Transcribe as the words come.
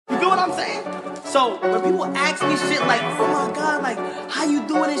what I'm saying? So when people ask me shit like, oh my God, like, how you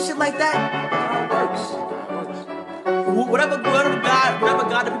doing and shit like that? It works. Whatever God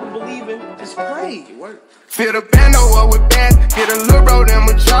that people believe in, just pray. It works. Fill the bando up with bands, get a little bro them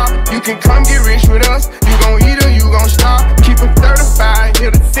a job. You can come get rich with us, you gon' eat or you gon' starve. Keep it 35,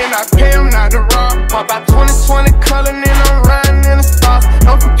 hit a 10, I pay them not to rob. Pop out 2020 color, then I'm riding in the stars.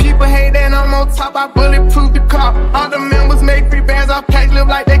 Know some people hate that I'm on top, I bulletproof the car. All the members make free bands, I pack live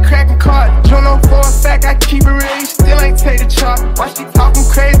like they cracking cards. You know for a fact I keep it real, you still ain't take the chart. Why she talking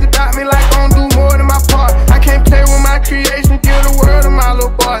crazy about me like I don't do more than my part? I can't play with my creation, give the world to my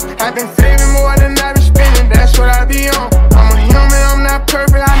little boys. I've been saving more than I've been spending, that's what I be on. I'm a human, I'm not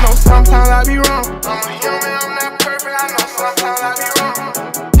perfect, I know sometimes I be wrong. I'm a human, I'm not perfect, I know sometimes I be wrong.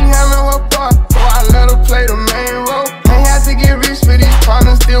 She handle her part, so I let her play the main role. Ain't had to get rich for these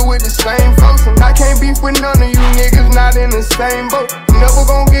partners, still with the same folks. And I can't beef with none of you niggas, not in the same boat. I'm never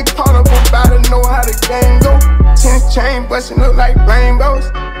gon' get caught up about it, know how the game go. Tennis chain bustin' look like rainbows.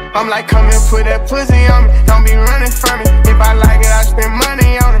 I'm like, come and put that pussy on me, don't be running from me. If I like it, I spend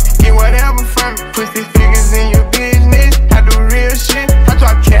money on it, get whatever from me. Put these figures in your business, I do real shit. I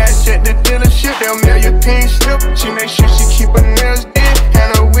drop cash at the dealership, they'll mail your pink slip. She make sure she keep her nails did,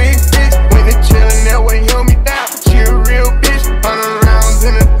 and her wig fits. When they chillin', that way hold me down, she a real bitch. 100 rounds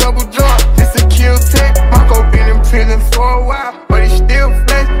in a double drawer, it's a kill tech. Marco been in prison for a while, but he still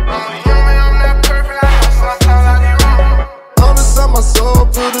flex. I'm a human, I'm not perfect, I know sometimes I be wrong. On the side, my soul,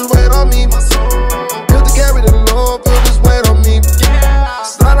 put this weight on me. Built to carry the Lord, put this weight on me.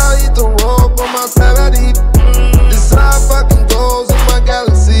 Slide out, hit the road, but my side I deep. This how fucking goes in my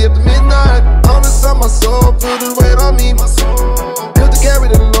galaxy at the midnight. On the side, my soul, put this weight on me. Built to carry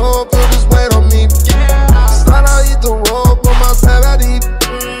the Lord, put this weight on me. Slide out, hit the road, but my side I deep.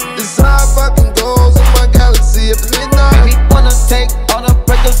 This how fucking goes in my galaxy at the midnight. Made me wanna take all the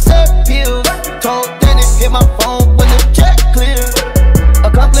Percocet pills. Told Dennis hit my phone when the check cleared.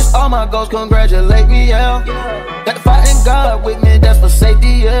 Accomplished all my goals, congratulate me, yeah. Got the fighting God with me, that's for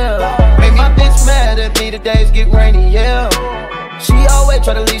safety, yeah. Made my bitch mad at me, the days get rainy, yeah. She always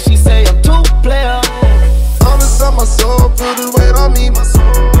try to leave, she say I'm too player. On the side, my soul, put this weight on me.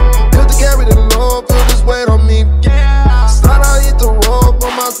 Built to carry the Lord, put this weight on me.